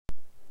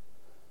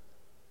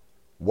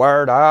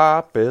Word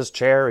up is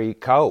Cherry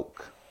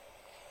Coke.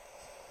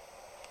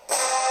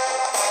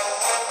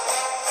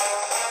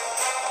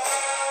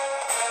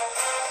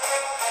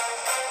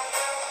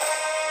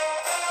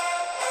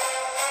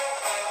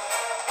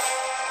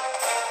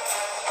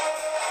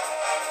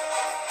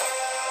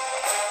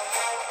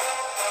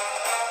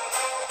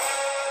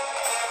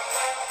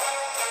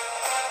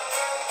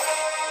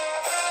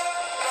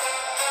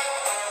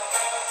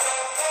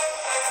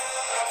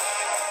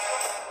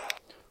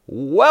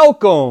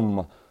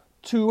 Welcome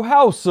to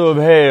House of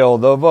Hail,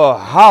 the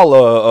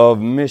Valhalla of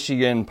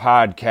Michigan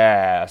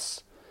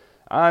podcast.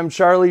 I'm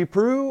Charlie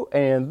Prue,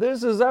 and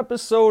this is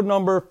episode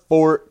number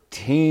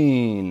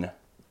 14.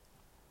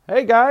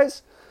 Hey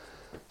guys,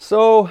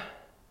 so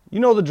you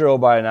know the drill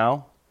by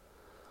now.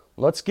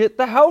 Let's get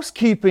the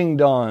housekeeping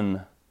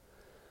done.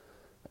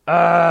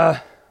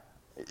 I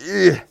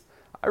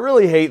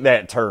really hate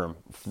that term.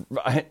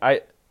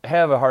 I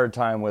have a hard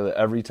time with it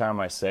every time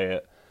I say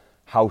it.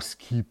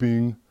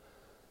 Housekeeping.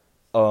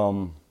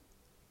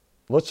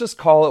 Let's just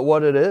call it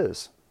what it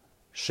is.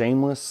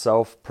 Shameless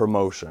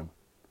self-promotion.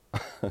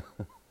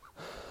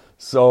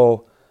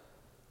 So,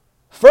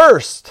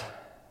 first,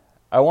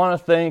 I want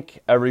to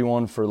thank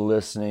everyone for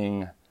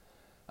listening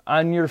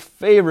on your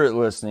favorite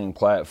listening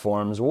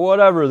platforms,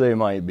 whatever they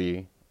might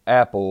be.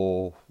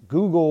 Apple,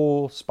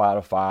 Google,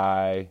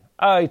 Spotify,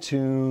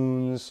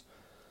 iTunes.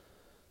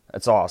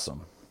 That's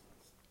awesome.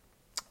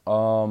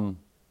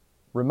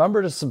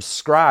 Remember to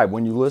subscribe.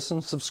 When you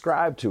listen,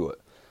 subscribe to it.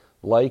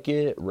 Like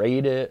it,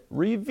 rate it,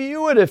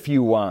 review it if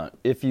you want,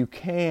 if you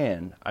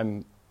can.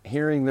 I'm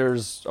hearing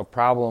there's a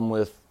problem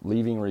with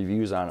leaving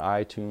reviews on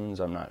iTunes.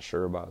 I'm not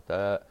sure about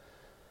that.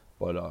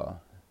 But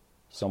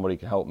somebody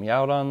can help me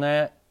out on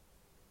that.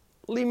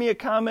 Leave me a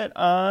comment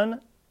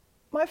on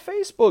my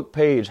Facebook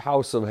page,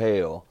 House of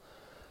Hail.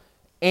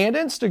 And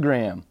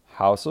Instagram,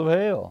 House of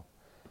Hail.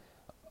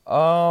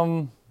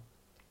 Also,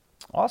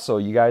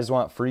 you guys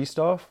want free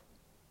stuff?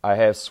 I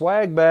have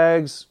swag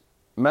bags.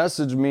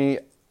 Message me.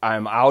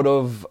 I'm out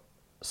of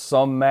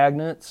some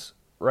magnets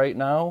right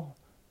now.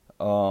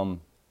 I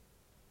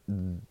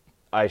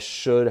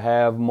should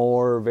have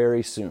more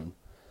very soon.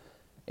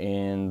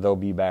 And they'll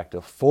be back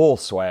to full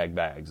swag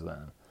bags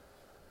then.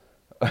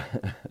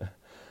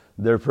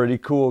 They're pretty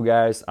cool,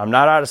 guys. I'm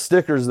not out of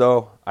stickers,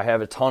 though. I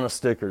have a ton of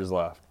stickers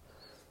left.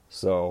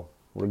 So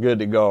we're good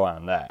to go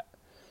on that.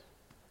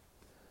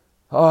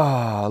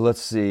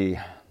 Let's see.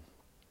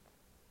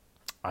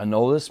 I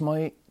know this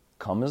might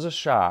come as a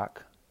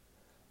shock,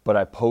 but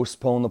I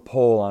postponed the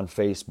poll on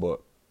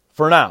Facebook.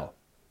 For now.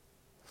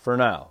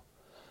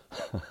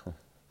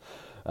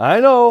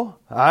 I know.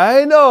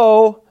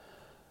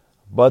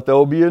 But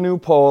there'll be a new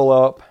poll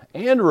up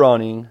and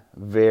running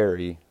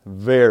very,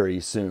 very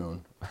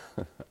soon.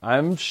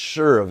 I'm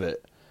sure of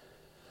it.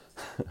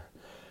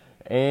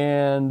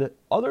 And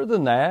other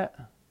than that,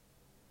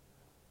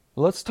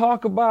 let's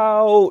talk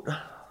about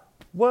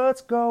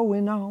what's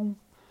going on.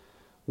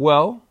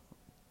 Well,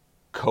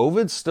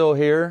 COVID's still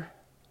here.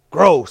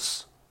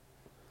 Gross.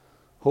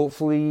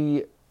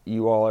 Hopefully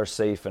you all are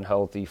safe and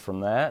healthy from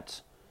that.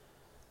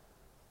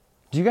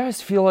 Do you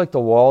guys feel like the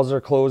walls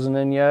are closing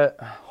in yet?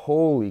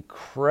 Holy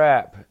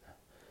crap.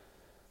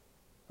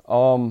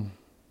 Well,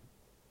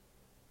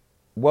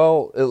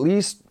 at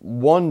least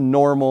one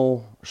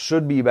normal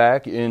should be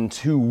back in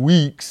 2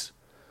 weeks.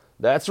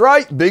 That's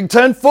right, Big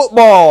Ten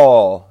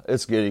football.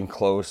 It's getting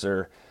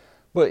closer.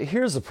 But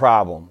here's the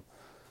problem.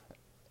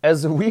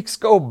 As the weeks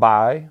go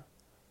by,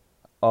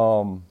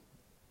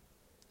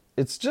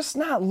 it's just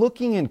not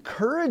looking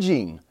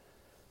encouraging.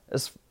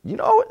 As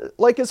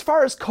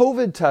far as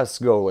COVID tests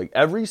go, like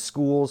every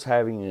school's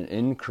having an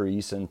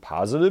increase in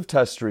positive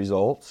test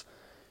results,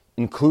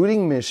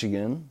 including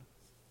Michigan.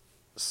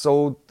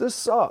 So this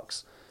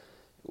sucks.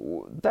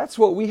 That's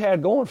what we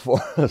had going for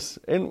us,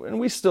 and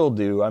we still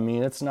do. I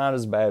mean, it's not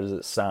as bad as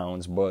it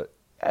sounds, but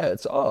yeah,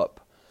 it's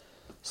up.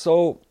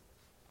 So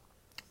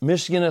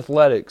Michigan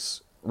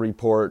Athletics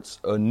reports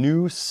a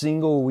new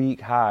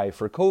single-week high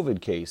for COVID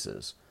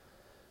cases.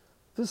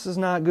 This is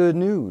not good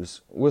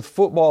news. With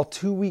football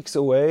 2 weeks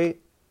away,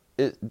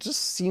 it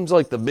just seems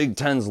like the Big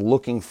Ten's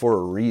looking for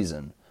a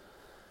reason.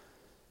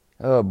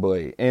 Oh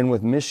boy. And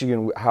with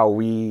Michigan, how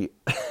we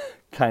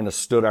kind of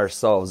stood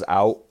ourselves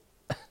out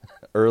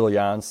early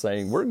on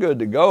saying, we're good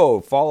to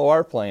go, follow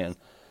our plan.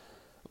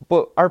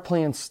 But our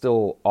plan's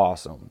still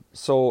awesome.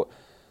 So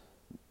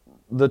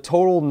the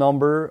total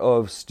number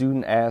of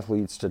student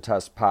athletes to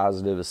test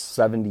positive is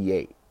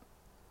 78.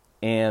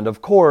 And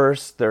of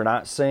course, they're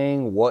not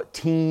saying what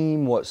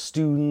team, what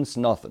students,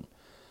 nothing.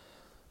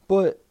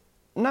 But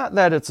not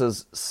that it's a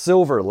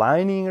silver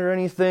lining or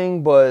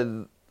anything, but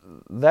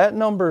that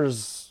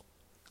number's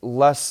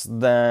less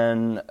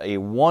than a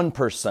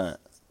 1%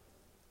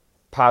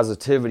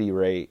 positivity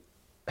rate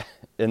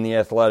in the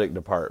athletic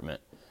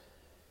department.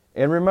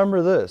 And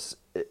remember this,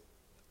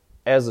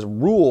 as a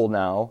rule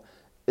now,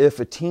 if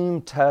a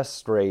team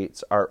test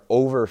rates are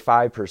over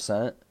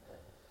 5%,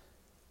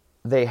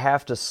 they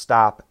have to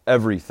stop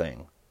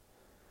everything.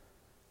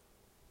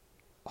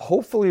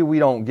 Hopefully we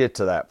don't get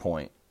to that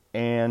point.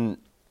 And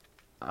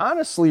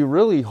honestly,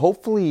 really,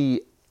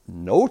 hopefully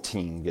no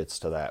team gets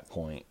to that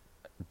point.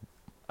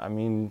 I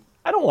mean,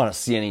 I don't want to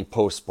see any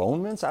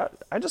postponements. I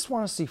just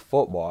want to see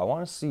football. I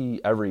want to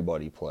see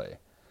everybody play.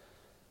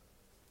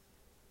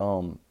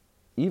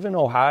 Even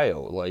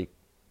Ohio, like,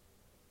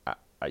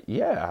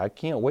 I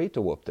can't wait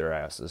to whoop their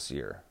ass this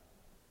year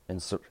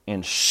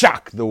and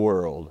shock the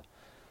world.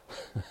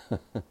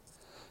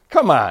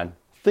 Come on,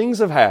 things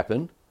have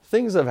happened.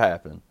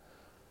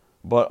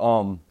 But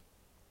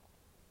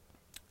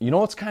you know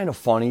what's kind of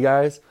funny,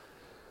 guys?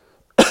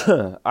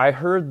 I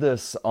heard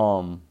this.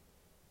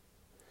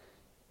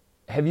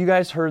 Have you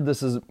guys heard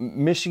this? Is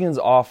Michigan's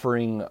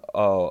offering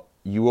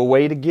you a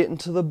way to get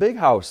into the big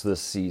house this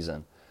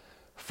season?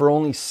 For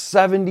only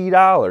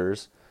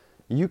 $70,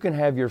 you can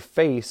have your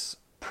face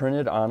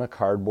printed on a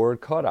cardboard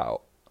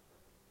cutout.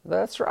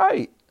 That's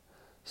right.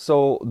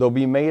 So they'll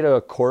be made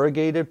of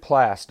corrugated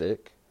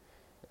plastic,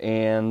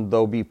 and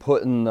they'll be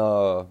put in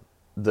the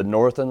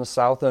north and the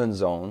south end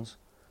zones.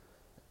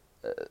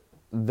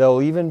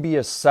 There'll even be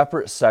a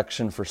separate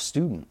section for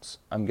students.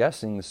 I'm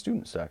guessing the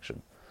student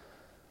section.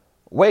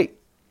 Wait,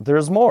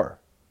 there's more.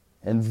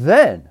 And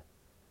then,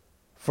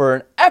 for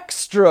an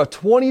extra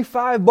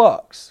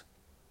 $25,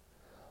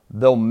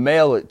 they'll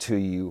mail it to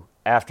you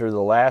after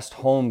the last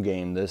home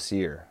game this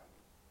year.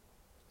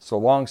 So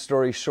long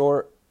story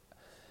short,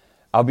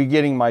 I'll be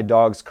getting my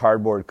dog's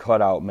cardboard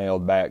cutout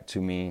mailed back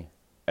to me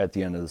at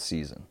the end of the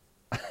season.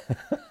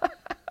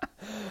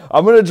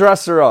 I'm going to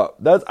dress her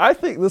up. I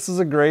think this is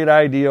a great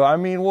idea. I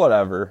mean,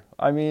 whatever.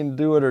 I mean,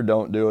 do it or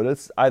don't do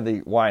it. I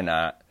think, why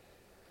not?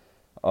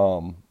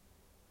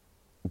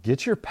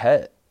 Get your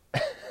pet.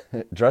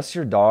 Dress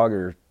your dog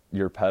or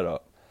your pet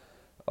up.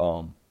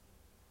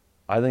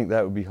 I think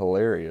that would be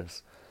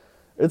hilarious.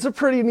 It's a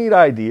pretty neat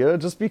idea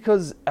just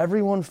because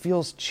everyone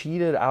feels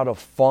cheated out of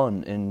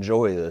fun and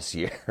joy this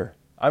year.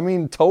 I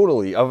mean,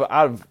 totally.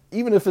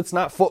 Even if it's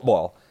not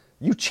football,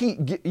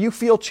 you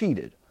feel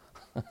cheated.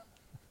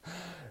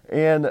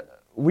 And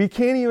we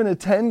can't even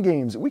attend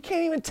games. We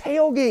can't even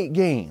tailgate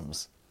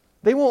games.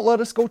 They won't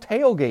let us go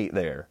tailgate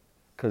there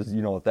because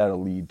you know what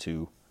that'll lead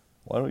to.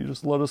 Why don't you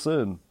just let us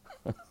in?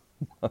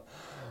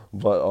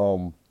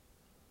 But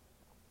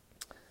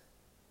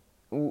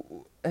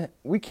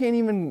we can't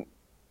even.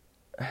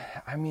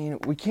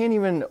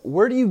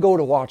 Where do you go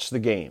to watch the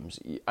games?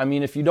 I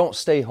mean, if you don't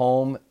stay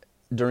home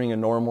during a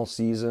normal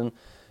season,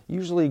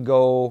 usually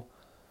go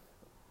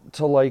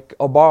to like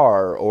a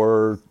bar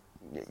or,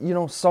 you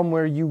know,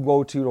 somewhere you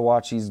go to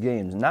watch these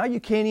games. Now you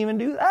can't even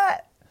do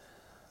that.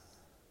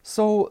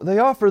 So they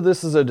offer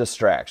this as a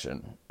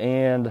distraction,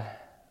 and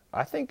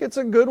I think it's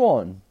a good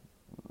one.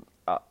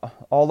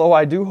 Although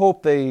I do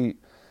hope they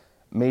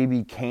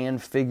maybe can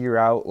figure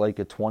out like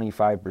a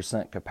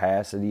 25%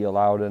 capacity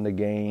allowed into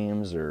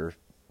games or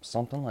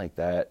something like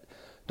that.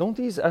 Don't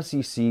these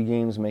SEC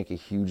games make a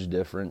huge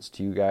difference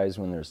to you guys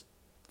when there's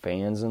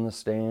fans in the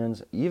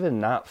stands? Even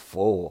not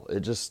full,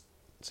 it's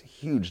a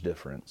huge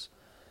difference.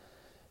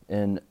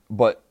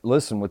 But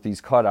listen, with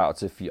these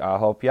cutouts, I'll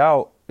help you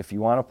out. If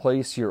you want to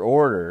place your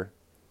order,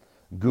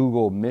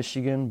 Google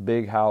Michigan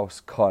Big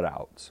House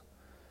cutouts.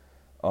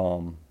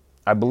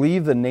 I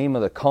believe the name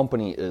of the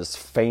company is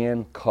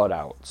Fan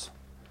Cutouts.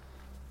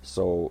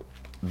 So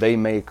they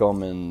make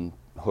them and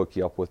hook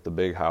you up with the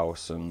big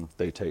house, and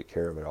they take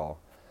care of it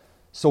all.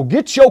 So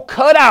get your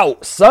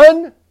cutout,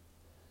 son!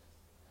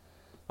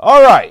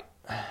 All right.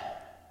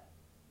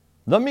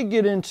 Let me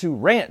get into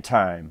rant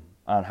time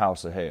on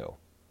House of Hail.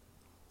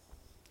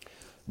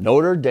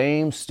 Notre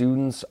Dame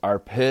students are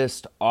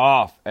pissed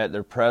off at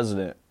their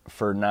president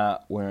for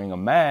not wearing a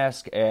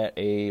mask at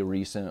a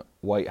recent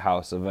White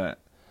House event.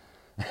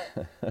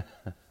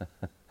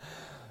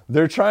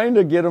 They're trying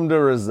to get him to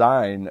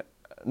resign.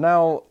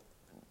 Now,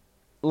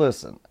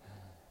 listen,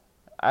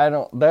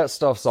 that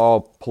stuff's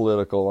all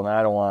political, and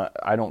I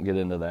don't get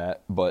into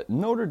that. But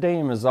Notre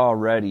Dame is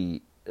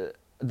already,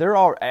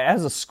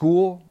 as a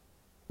school,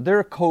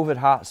 they're a COVID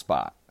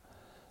hotspot.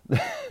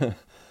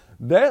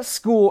 That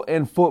school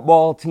and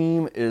football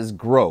team is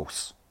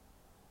gross.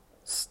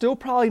 Still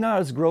probably not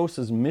as gross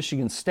as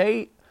Michigan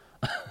State.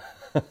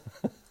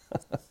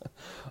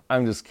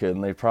 I'm just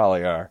kidding. They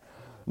probably are.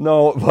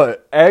 No,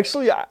 but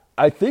actually,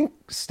 I think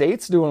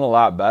State's doing a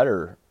lot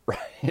better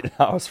right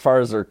now as far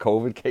as their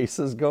COVID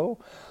cases go.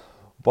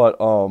 But,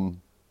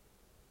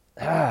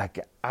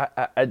 okay,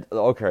 I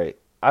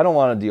don't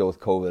want to deal with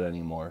COVID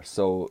anymore.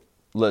 So,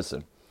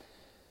 listen.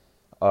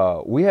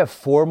 We have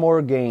 4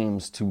 more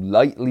games to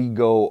lightly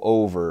go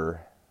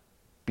over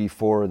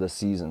before the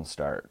season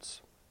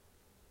starts.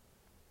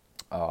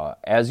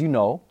 As you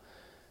know,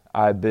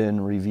 I've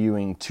been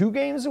reviewing 2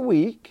 games a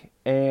week.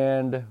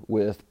 And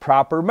with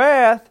proper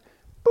math,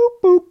 boop,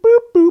 boop, boop,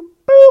 boop,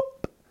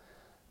 boop,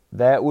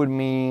 that would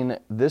mean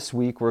this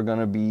week we're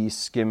going to be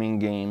skimming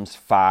games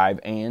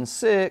 5 and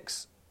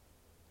 6,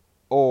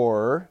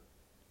 or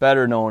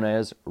better known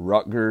as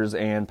Rutgers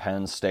and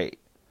Penn State.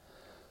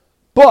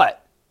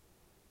 But,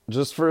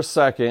 just for a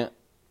second,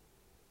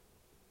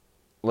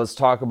 let's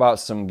talk about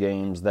some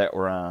games that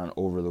were on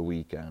over the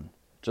weekend.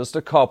 Just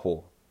a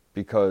couple,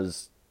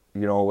 because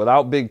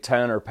without Big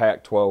Ten or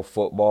Pac-12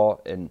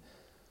 football, and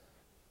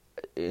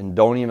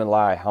don't even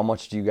lie, how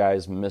much do you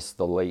guys miss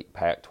the late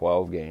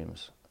Pac-12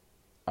 games?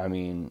 I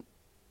mean,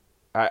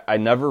 I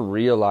never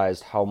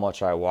realized how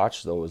much I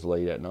watched those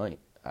late at night.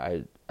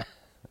 I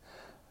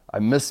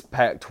miss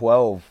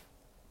Pac-12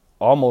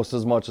 almost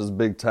as much as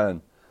Big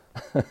Ten.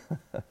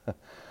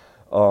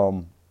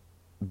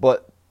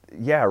 But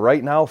yeah,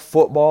 right now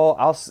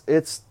football,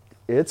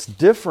 it's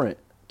different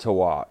to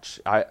watch.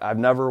 I've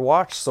never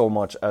watched so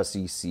much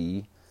SEC,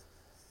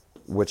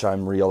 which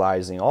I'm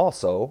realizing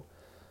also.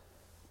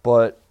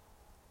 But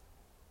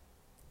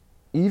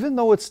even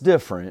though it's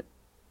different,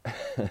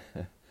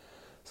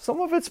 some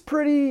of it's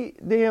pretty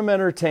damn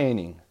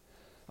entertaining.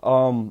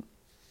 One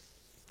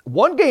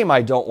game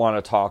I don't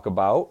want to talk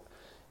about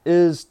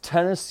is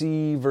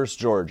Tennessee versus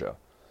Georgia.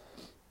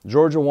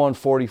 Georgia won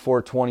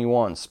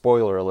 44-21,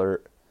 spoiler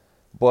alert.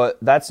 But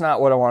that's not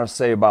what I want to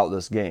say about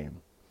this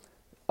game.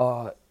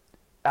 I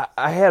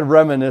had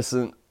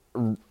reminiscent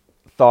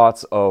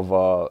thoughts of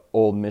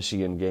old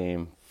Michigan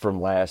game from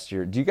last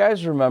year. Do you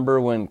guys remember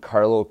when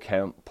Carlo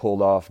Kemp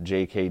pulled off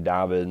J.K.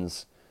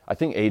 Dobbins? I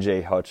think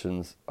A.J.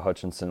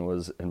 Hutchinson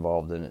was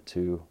involved in it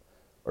too.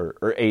 Or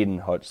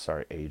Aiden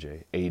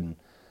Aiden.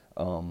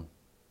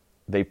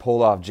 They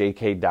pulled off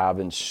J.K.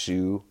 Dobbins'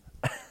 shoe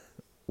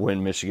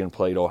when Michigan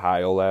played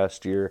Ohio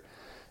last year.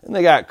 And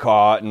they got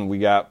caught and we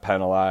got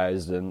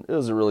penalized, and it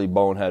was a really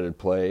boneheaded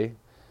play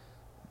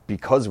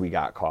because we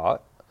got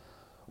caught.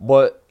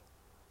 But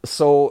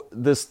so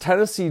this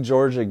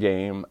Tennessee-Georgia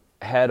game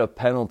had a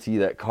penalty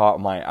that caught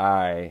my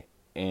eye,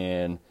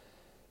 and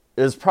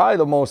is probably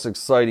the most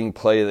exciting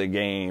play of the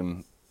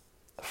game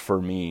for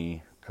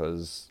me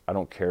because I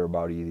don't care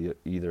about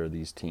either of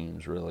these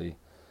teams really.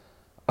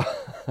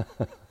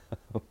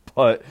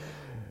 But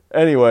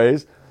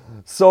anyways,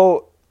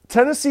 so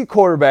Tennessee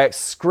quarterback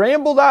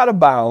scrambled out of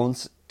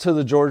bounds to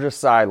the Georgia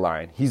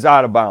sideline. He's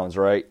out of bounds,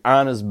 right?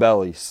 On his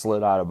belly,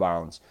 slid out of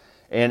bounds.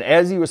 And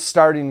as he was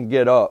starting to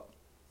get up,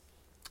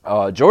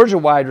 Georgia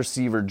wide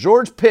receiver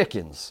George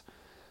Pickens,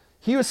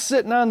 he was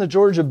sitting on the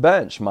Georgia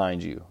bench,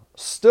 mind you,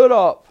 stood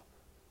up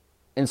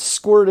and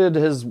squirted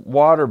his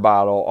water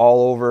bottle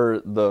all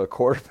over the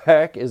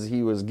quarterback as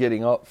he was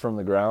getting up from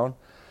the ground.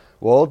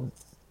 Well,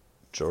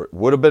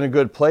 would have been a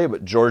good play,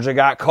 but Georgia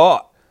got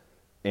caught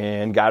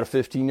and got a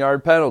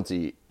 15-yard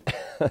penalty.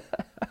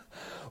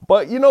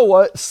 But you know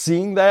what?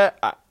 Seeing that,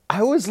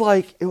 I was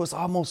like, it was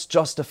almost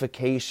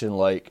justification.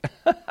 Like,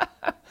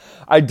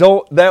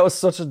 that was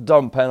such a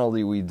dumb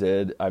penalty we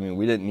did. I mean,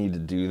 we didn't need to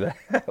do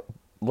that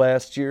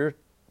last year,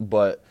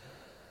 but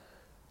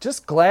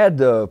just glad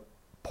to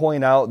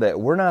point out that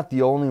we're not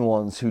the only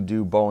ones who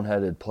do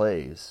boneheaded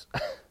plays.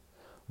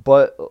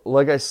 But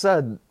like I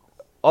said,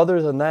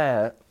 other than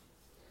that,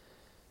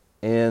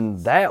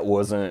 and that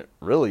wasn't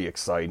really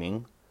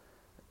exciting,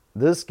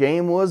 this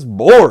game was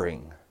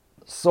boring.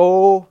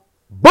 So,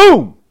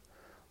 boom!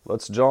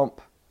 Let's jump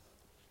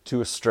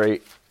to a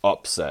straight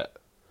upset.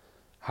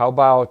 How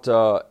about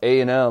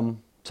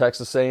A&M,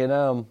 Texas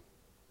A&M,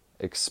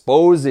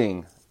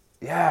 exposing,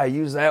 yeah,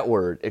 use that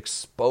word,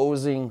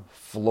 exposing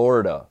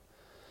Florida.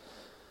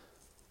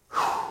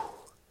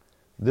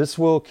 This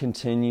will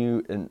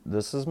continue, and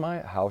this is my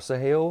House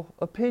of Hail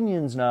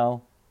opinions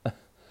now.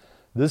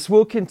 This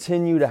will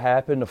continue to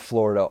happen to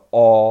Florida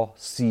all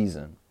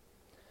season.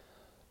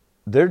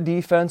 Their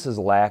defense is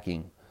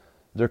lacking.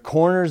 Their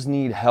corners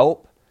need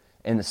help,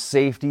 and the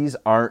safeties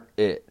aren't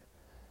it.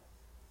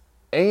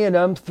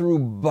 A&M threw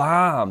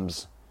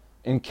bombs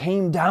and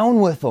came down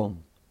with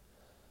them.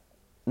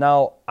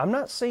 Now, I'm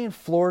not saying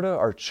Florida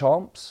are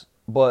chumps,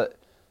 but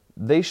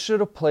they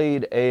should have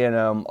played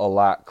A&M a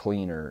lot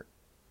cleaner.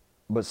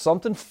 But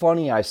something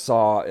funny I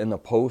saw in the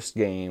post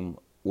game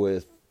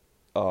with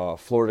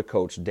Florida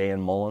coach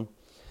Dan Mullen,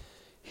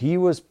 he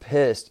was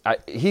pissed.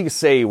 He could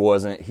say he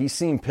wasn't. He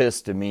seemed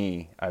pissed to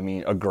me. I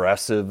mean,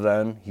 aggressive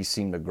then. He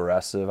seemed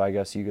aggressive, I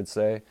guess you could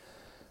say.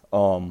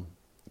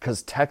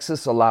 Because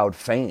Texas allowed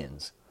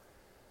fans.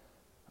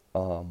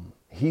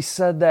 He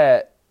said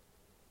that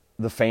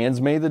the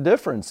fans made the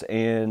difference,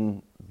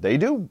 and they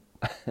do.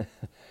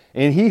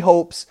 And he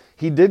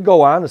did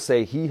go on to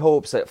say he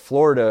hopes that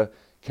Florida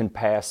can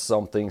pass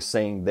something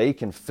saying they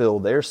can fill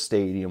their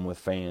stadium with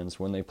fans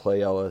when they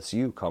play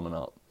LSU coming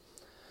up.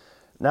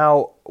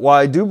 Now, while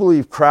I do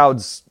believe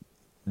crowds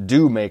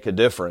do make a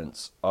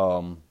difference,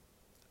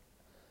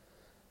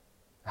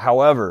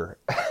 however,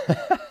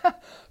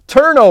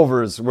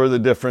 turnovers were the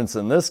difference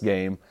in this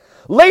game.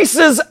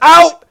 Laces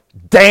out,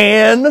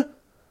 Dan!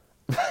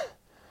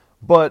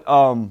 But,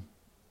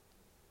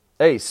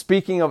 hey,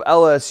 speaking of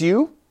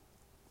LSU,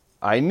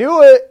 I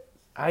knew it.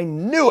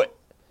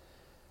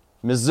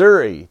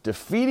 Missouri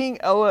defeating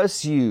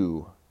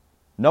LSU,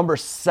 number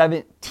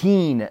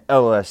 17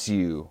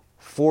 LSU,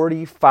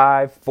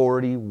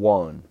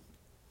 45-41.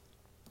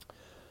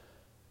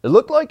 It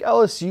looked like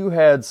LSU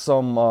had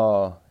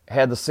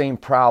the same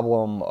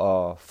problem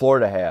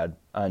Florida had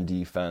on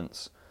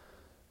defense.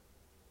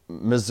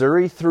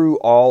 Missouri threw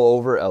all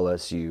over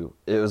LSU.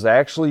 It was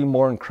actually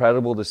more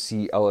incredible to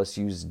see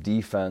LSU's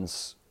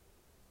defense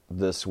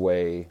this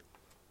way,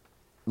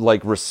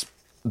 like,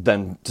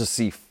 than to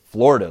see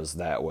Florida's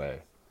that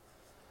way.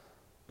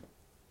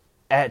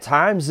 At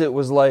times it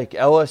was like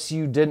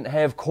LSU didn't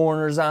have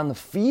corners on the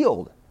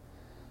field.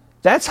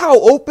 That's how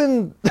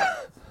open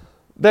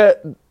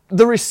that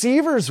the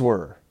receivers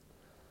were.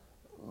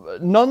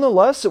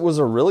 Nonetheless, it was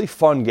a really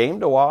fun game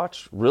to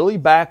watch. Really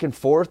back and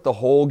forth the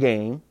whole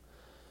game.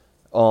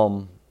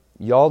 Y'all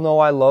know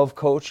I love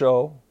Coach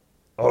O.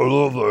 I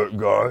love that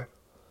guy.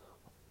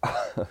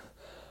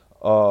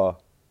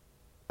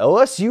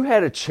 LSU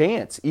had a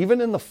chance, even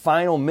in the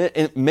final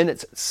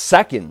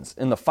seconds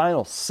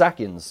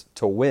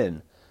to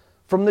win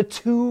from the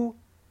 2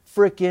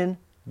 freaking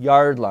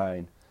yard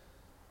line.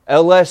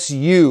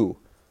 LSU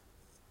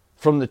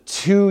from the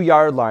 2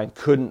 yard line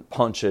couldn't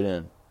punch it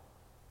in.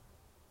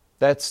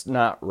 That's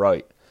not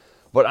right.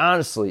 But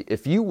honestly,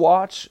 if you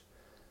watch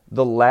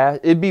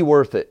it'd be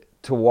worth it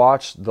to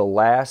watch the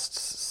last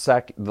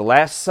set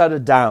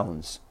of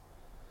downs.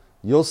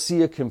 You'll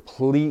see a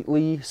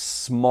completely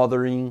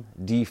smothering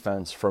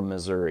defense from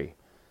Missouri.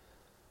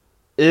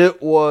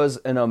 It was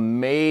an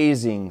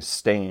amazing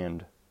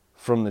stand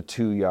from the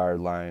 2 yard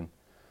line.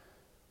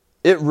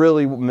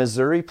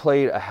 Missouri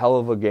played a hell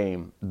of a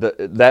game.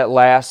 That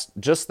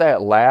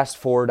last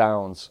 4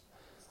 downs.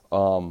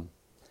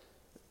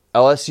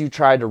 LSU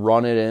tried to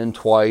run it in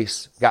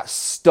twice, got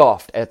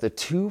stuffed at the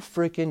 2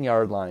 freaking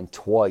yard line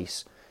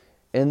twice.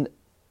 And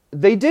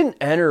they didn't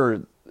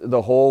enter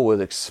the hole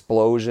with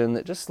explosion.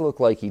 It just looked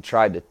like he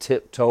tried to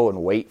tiptoe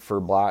and wait for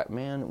a block.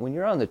 Man, when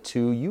you're on the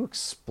 2, you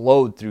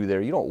explode through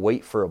there. You don't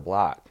wait for a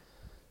block.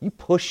 You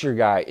push your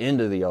guy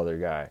into the other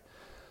guy.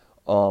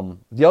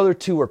 The other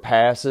 2 were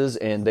passes,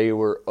 and they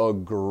were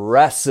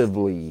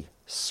aggressively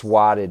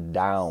swatted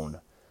down.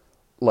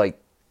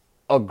 Like,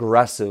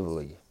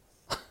 aggressively.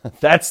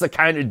 That's the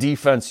kind of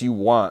defense you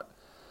want.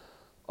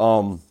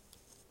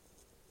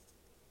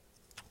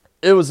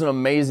 It was an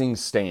amazing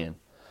stand.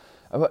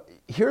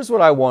 Here's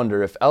what I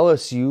wonder. If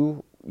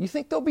LSU, you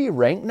think they'll be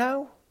ranked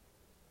now?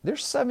 They're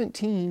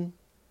 17.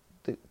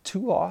 2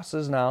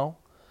 losses now.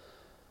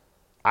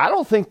 I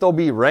don't think they'll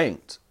be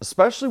ranked,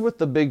 especially with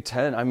the Big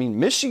Ten. I mean,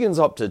 Michigan's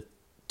up to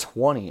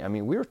 20. I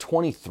mean, we were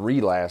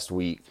 23 last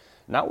week.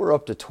 Now we're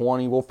up to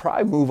 20. We'll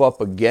probably move up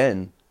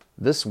again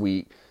this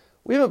week.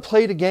 We haven't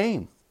played a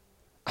game.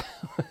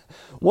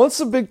 Once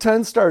the Big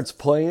Ten starts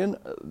playing,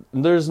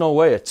 there's no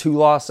way. A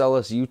 2-loss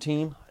LSU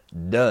team,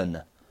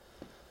 done.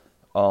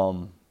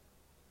 But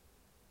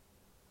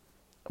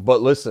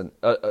listen,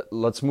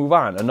 let's move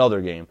on.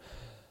 Another game.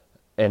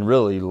 And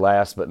really,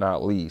 last but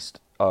not least,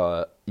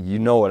 you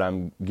know what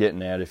I'm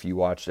getting at if you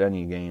watched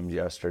any games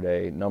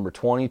yesterday. Number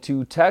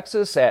 22,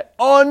 Texas at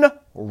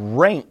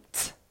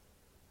unranked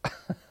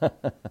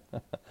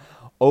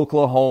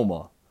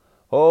Oklahoma.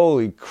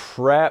 Holy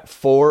crap,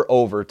 4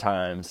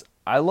 overtimes.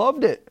 I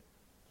loved it.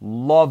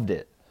 Loved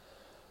it.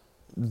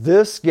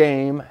 This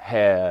game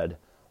had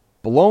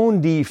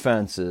blown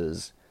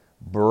defenses,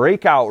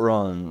 breakout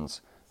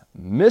runs,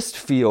 missed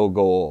field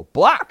goal,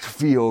 blocked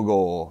field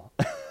goal.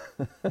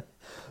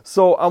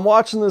 So I'm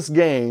watching this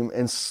game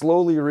and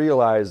slowly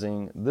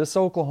realizing this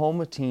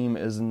Oklahoma team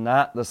is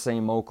not the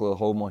same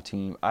Oklahoma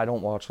team. I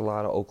don't watch a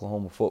lot of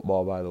Oklahoma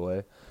football, by the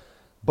way.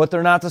 But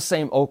they're not the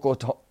same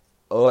Oklahoma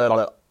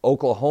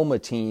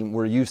team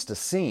we're used to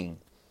seeing.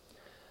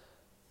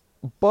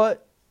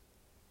 But,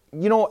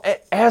 you know,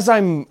 as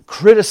I'm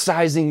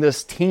criticizing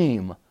this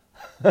team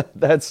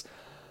that's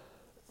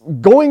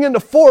going into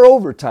 4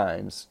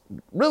 overtimes,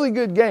 really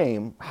good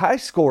game, high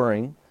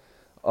scoring,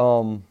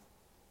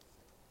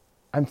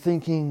 I'm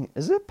thinking,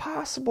 is it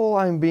possible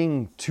I'm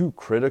being too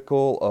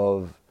critical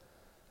of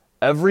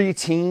every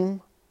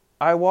team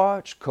I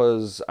watch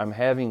because I'm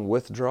having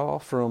withdrawal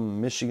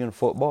from Michigan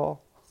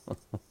football?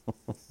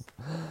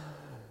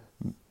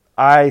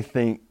 I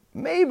think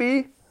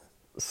maybe.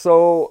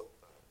 So,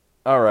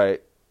 all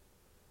right,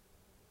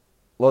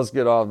 let's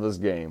get off this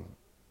game.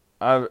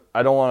 I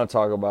don't want to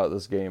talk about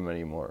this game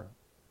anymore.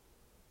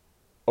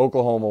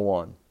 Oklahoma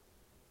won.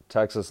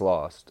 Texas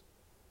lost.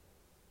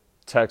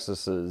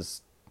 Texas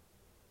is...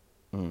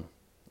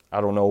 I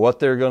don't know what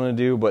they're going to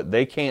do, but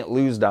they can't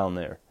lose down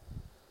there.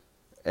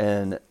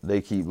 And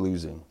they keep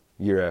losing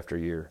year after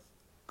year.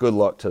 Good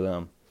luck to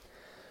them.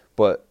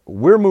 But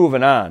we're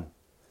moving on.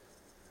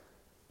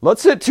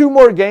 Let's hit 2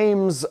 more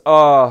games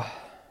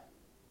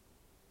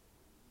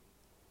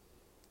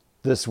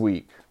this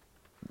week,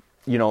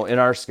 you know, in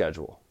our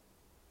schedule.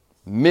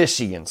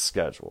 Michigan's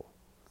schedule.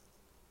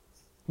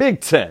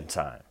 Big Ten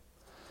time.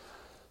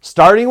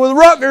 Starting with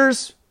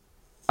Rutgers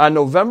on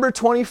November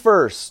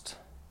 21st.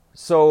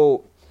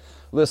 So,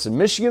 listen,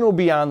 Michigan will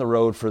be on the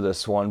road for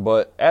this one,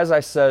 but as I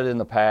said in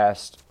the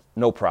past,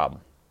 no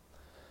problem.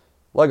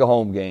 Like a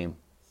home game.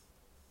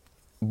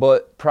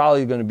 But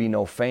probably going to be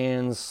no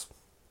fans,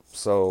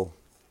 so...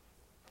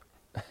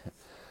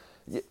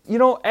 You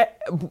know,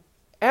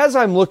 as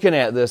I'm looking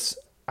at this,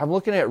 I'm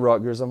looking at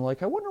Rutgers, I'm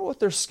like, I wonder what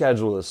their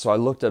schedule is. So I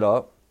looked it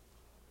up.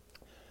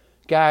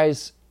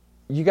 Guys,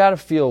 you got to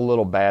feel a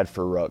little bad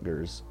for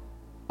Rutgers.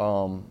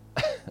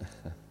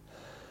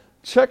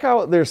 check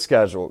out their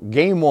schedule.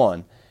 Game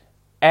 1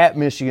 at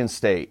Michigan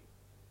State.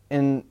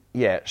 And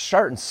yeah,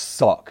 Shartans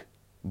suck,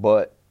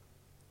 but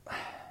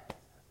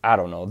I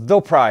don't know.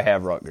 They'll probably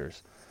have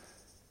Rutgers.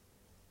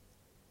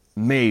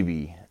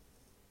 Maybe.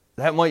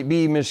 That might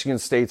be Michigan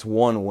State's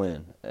one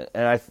win.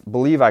 And I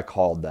believe I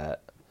called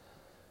that.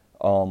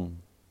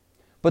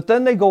 But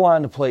then they go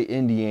on to play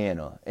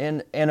Indiana.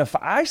 And if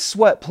I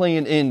sweat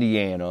playing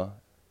Indiana,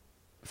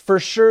 for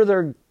sure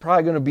they're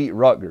probably going to beat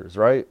Rutgers,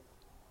 right?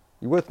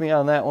 You with me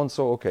on that one?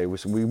 So, okay,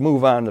 we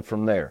move on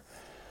from there.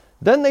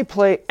 Then they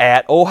play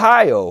at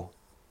Ohio.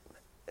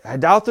 I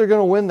doubt they're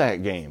going to win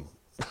that game.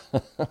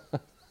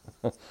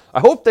 I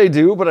hope they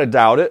do, but I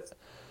doubt it.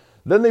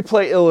 Then they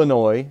play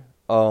Illinois.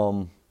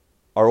 Our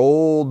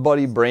old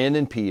buddy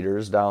Brandon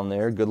Peters down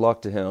there. Good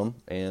luck to him.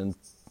 And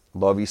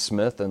Lovie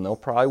Smith, and they'll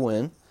probably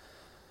win.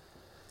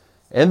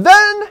 And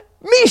then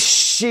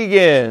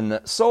Michigan.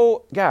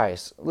 So,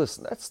 guys,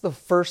 listen, that's the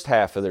first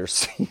half of their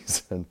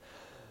season.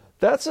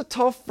 That's a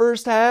tough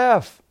first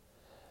half.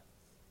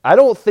 I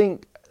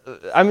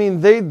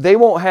mean, they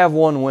won't have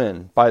one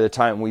win by the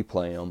time we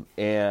play them.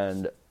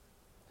 And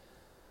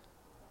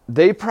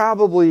they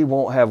probably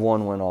won't have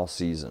one win all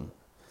season.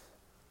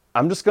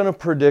 I'm just going to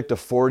predict a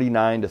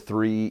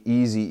 49-3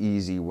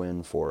 easy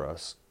win for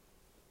us.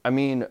 I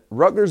mean,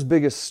 Rutgers'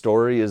 biggest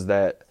story is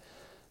that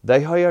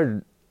they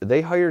hired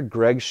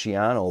Greg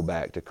Schiano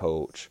back to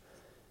coach.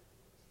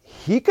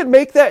 He could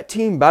make that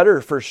team better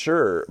for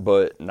sure,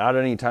 but not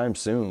anytime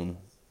soon.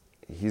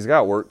 He's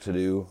got work to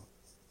do.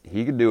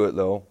 He could do it,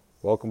 though.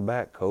 Welcome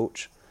back,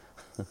 coach.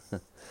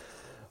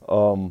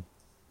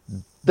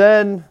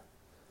 Then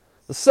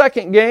the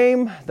second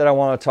game that I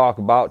want to talk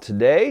about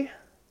today,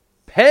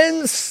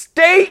 Penn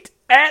State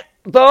at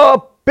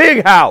the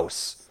Big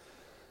House,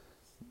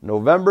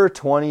 November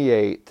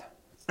 28th.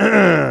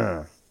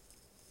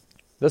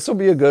 This will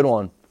be a good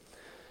one.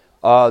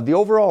 The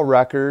overall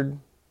record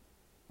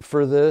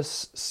for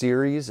this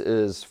series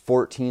is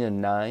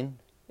 14-9.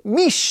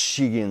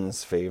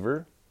 Michigan's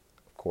favor,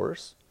 of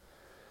course.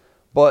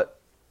 But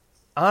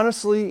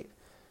honestly,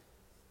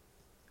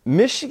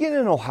 Michigan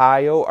and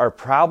Ohio are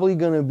probably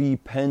going to be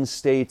Penn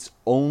State's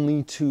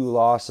only 2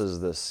 losses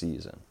this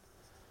season.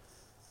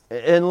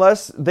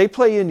 Unless they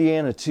play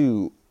Indiana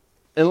too.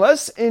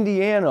 Unless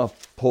Indiana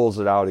pulls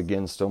it out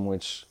against them,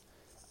 which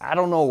I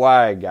don't know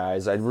why,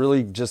 guys. I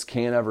really just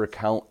can't ever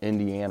count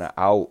Indiana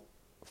out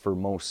for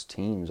most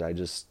teams. I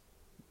just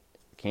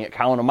can't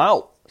count them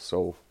out.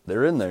 So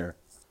they're in there.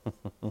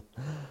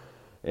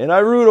 And I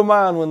root them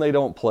on when they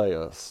don't play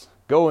us.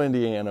 Go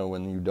Indiana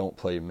when you don't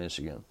play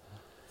Michigan.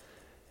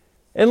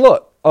 And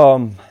look,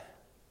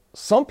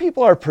 some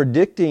people are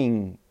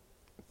predicting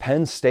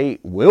Penn State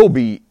will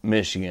beat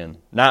Michigan.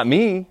 Not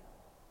me,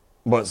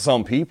 but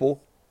some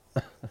people.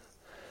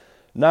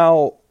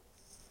 Now,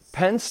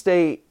 Penn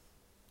State,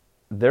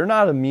 they're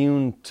not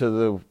immune to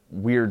the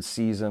weird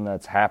season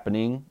that's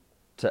happening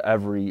to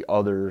every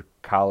other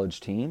college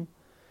team.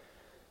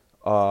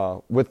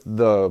 With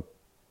the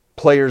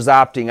players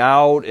opting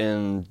out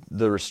and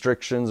the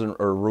restrictions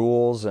or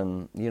rules,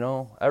 and,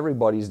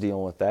 everybody's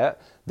dealing with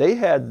that. They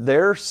had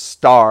their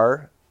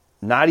star,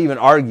 not even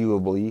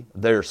arguably,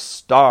 their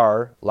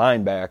star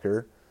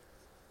linebacker,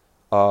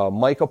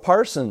 Micah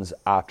Parsons,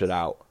 opted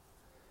out.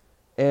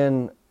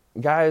 And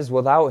guys,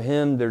 without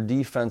him, their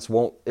defense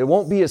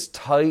won't be as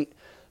tight.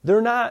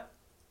 They're not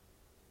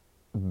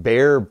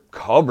bare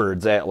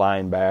cupboards at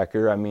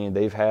linebacker. I mean,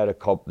 they have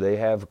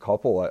a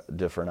couple of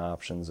different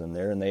options in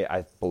there, and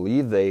I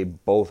believe they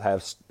both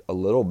have a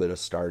little bit of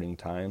starting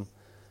time.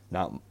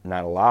 Not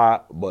a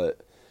lot,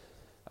 but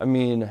I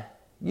mean,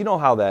 you know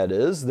how that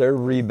is. They're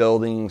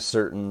rebuilding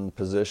certain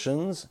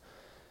positions.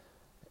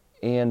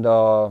 And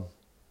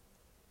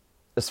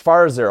as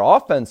far as their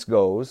offense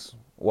goes,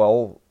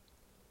 well,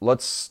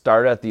 let's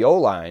start at the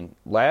O-line.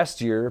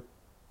 Last year,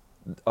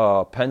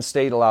 Penn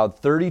State allowed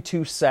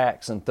 32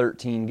 sacks in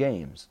 13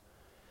 games.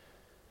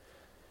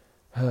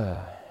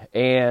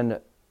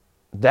 And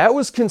that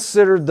was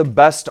considered the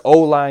best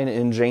O-line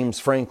in James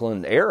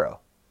Franklin era.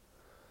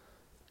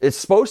 It's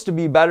supposed to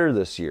be better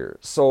this year.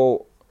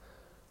 So,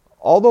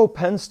 although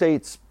Penn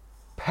State's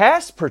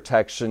pass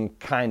protection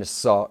kind of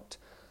sucked,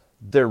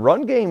 their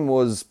run game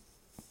was,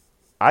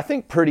 I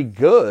think, pretty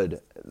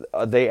good.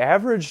 They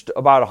averaged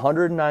about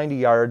 190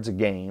 yards a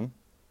game.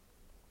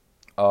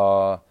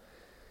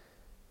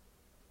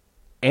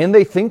 And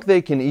they think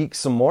they can eke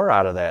some more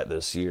out of that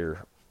this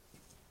year.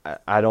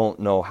 I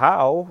don't know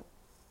how.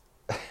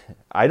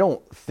 I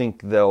don't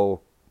think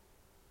they'll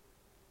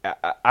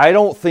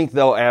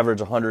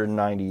average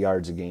 190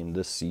 yards a game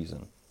this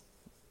season.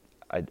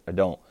 I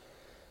don't.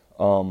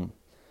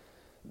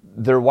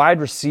 Their wide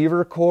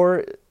receiver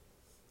core,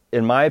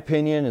 in my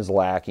opinion, is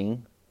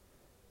lacking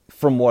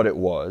from what it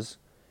was.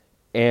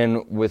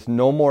 And with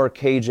no more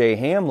KJ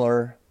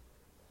Hamler,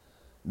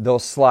 they'll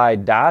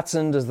slide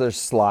Dotson to their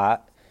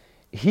slot.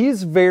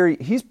 He's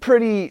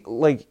pretty,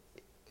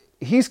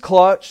 he's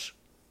clutch.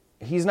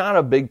 He's not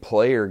a big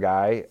player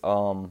guy.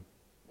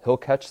 He'll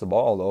catch the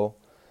ball, though.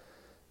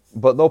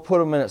 But they'll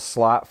put him in a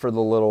slot for the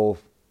little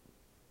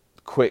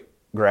quick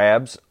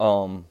grabs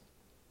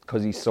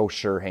because he's so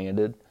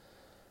sure-handed,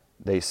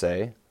 they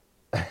say.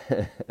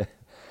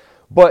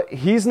 But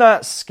he's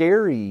not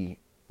scary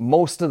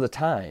most of the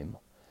time.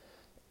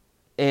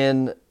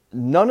 And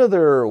none of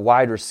their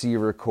wide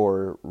receiver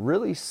core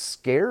really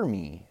scare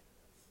me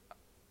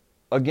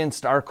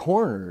against our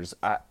corners.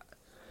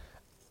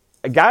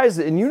 Guys,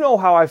 and you know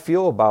how I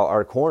feel about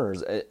our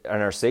corners and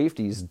our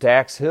safeties.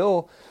 Dax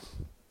Hill,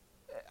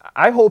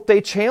 I hope they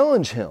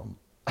challenge him.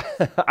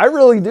 I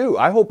really do.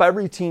 I hope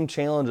every team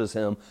challenges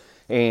him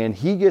and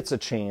he gets a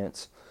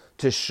chance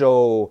to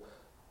show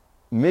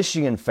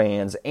Michigan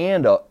fans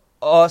and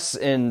us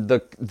in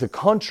the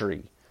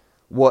country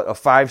what a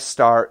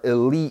 5-star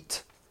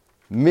elite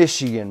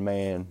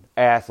Michigan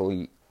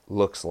athlete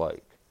looks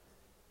like.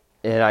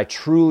 And I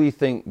truly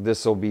think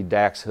this will be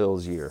Dax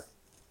Hill's year.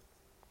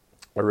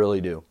 I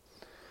really do.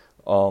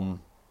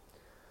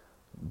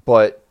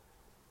 But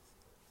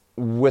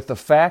with the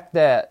fact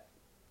that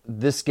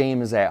this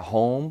game is at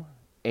home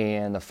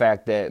and the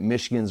fact that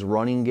Michigan's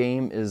running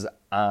game is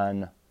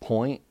on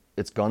point,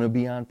 it's going to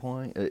be on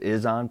point, it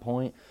is on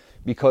point,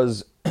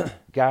 because,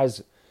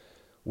 guys,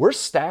 we're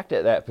stacked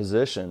at that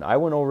position. I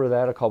went over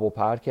that a couple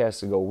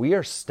podcasts ago. We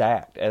are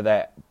stacked at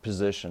that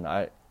position.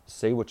 I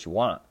say what you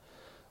want.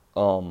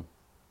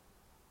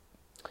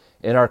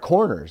 In our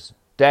corners,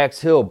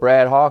 Dax Hill,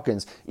 Brad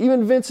Hawkins,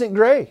 even Vincent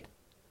Gray.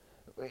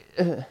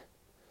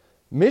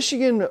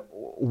 Michigan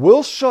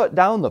will shut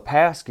down the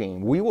pass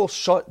game. We will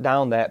shut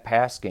down that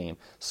pass game.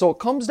 So it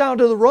comes down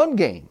to the run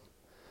game.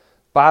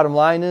 Bottom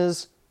line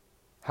is,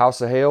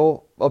 House of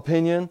Hale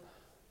opinion,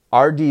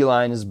 our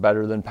D-line is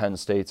better than Penn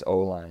State's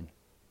O-line.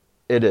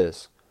 It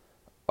is.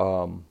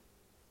 And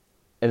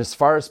as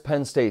far as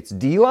Penn State's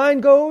D-line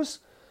goes,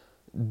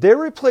 they're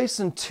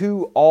replacing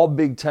 2 all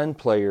Big Ten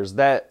players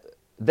that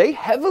they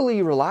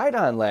heavily relied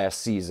on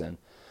last season.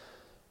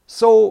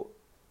 So,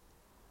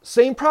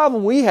 same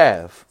problem we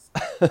have.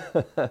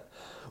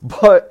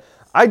 But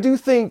I do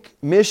think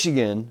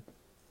Michigan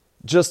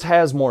just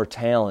has more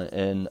talent,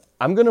 and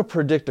I'm going to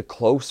predict a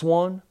close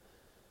one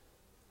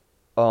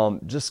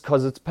just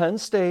because it's Penn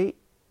State,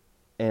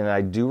 and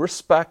I do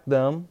respect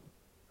them.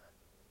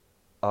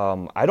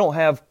 I don't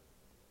have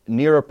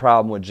near a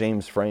problem with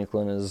James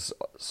Franklin as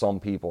some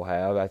people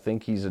have. I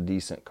think he's a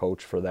decent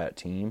coach for that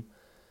team.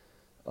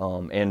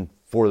 And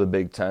for the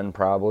Big Ten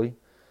probably.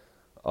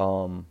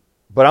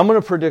 But I'm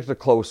going to predict a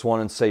close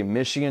one and say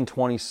Michigan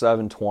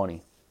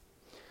 27-20.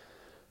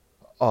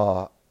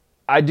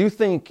 I do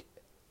think,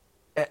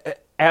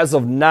 as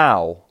of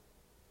now,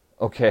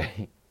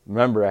 okay,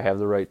 remember I have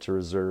the right to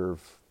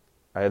reserve,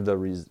 I have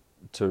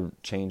to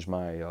change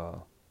my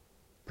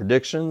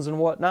predictions and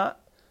whatnot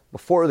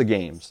before the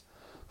games.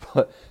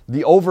 But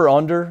the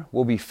over-under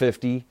will be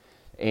 50,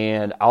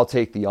 and I'll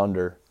take the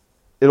under.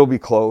 It'll be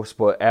close,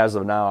 but as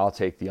of now, I'll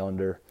take the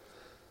under.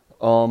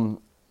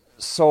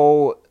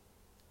 So,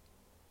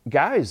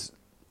 guys,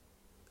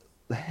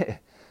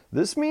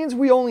 this means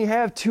we only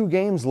have 2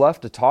 games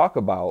left to talk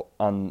about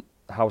on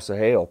House of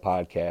Hale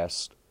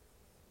podcast.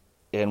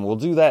 And we'll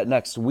do that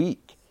next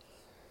week.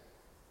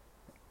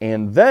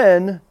 And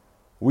then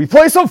we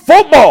play some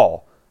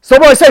football.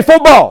 Somebody say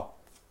football.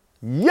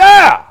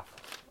 Yeah!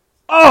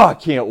 Oh, I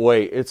can't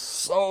wait. It's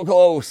so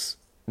close.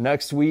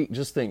 Next week,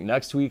 just think,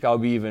 next week I'll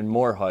be even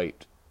more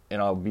hyped.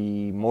 And I'll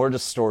be more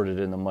distorted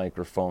in the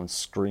microphone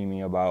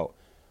screaming about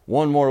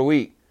one more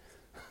week.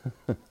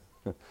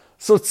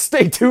 So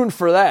stay tuned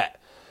for that.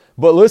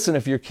 But listen,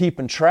 if you're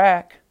keeping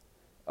track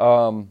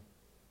to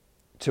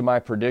my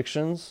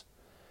predictions,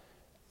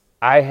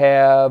 I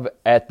have,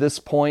 at this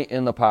point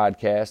in the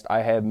podcast,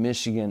 I have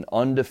Michigan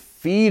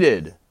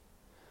undefeated.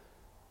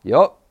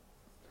 Yup.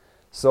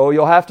 So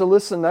you'll have to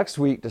listen next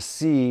week to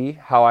see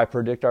how I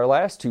predict our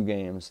last 2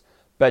 games.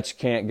 Bet you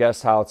can't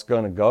guess how it's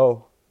going to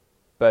go.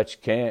 Bet you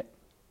can't.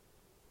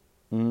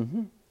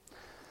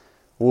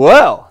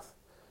 Well,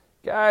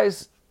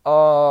 guys,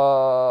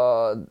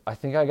 I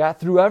think I got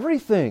through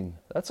everything.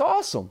 That's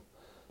awesome.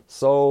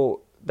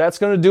 So that's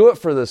going to do it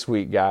for this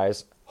week,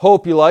 guys.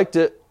 Hope you liked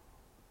it.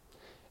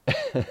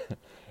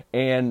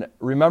 And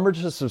remember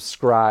to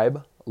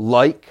subscribe,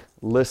 like,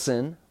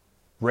 listen,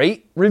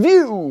 rate,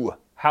 review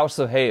House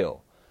of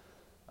Hale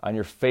on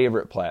your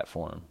favorite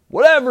platform.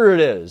 Whatever it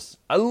is.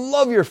 I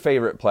love your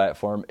favorite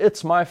platform.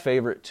 It's my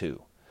favorite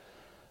too.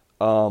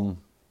 And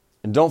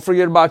don't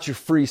forget about your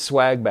free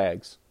swag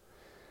bags.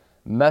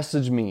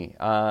 Message me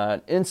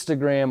on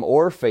Instagram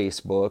or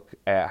Facebook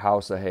at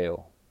House of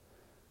Hale.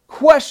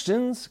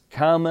 Questions,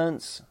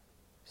 comments,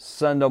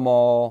 send them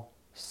all.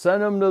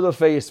 Send them to the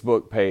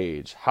Facebook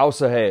page,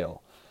 House of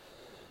Hale.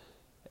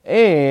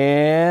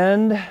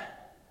 And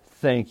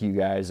thank you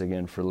guys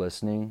again for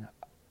listening.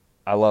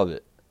 I love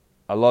it.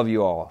 I love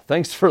you all.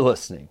 Thanks for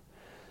listening.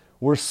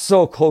 We're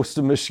so close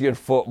to Michigan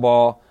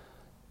football.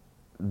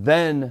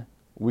 Then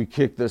we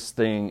kick this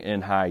thing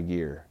in high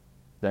gear.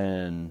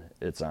 Then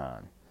it's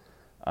on.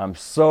 I'm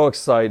so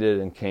excited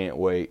and can't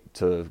wait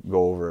to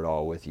go over it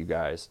all with you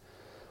guys.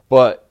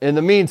 But in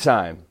the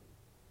meantime,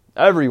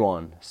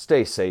 everyone,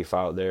 stay safe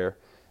out there.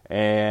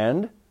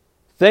 And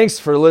Thanks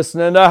for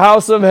listening to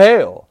House of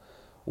Hail,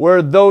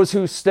 where those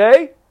who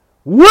stay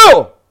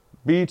will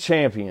be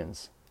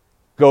champions.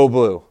 Go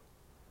Blue.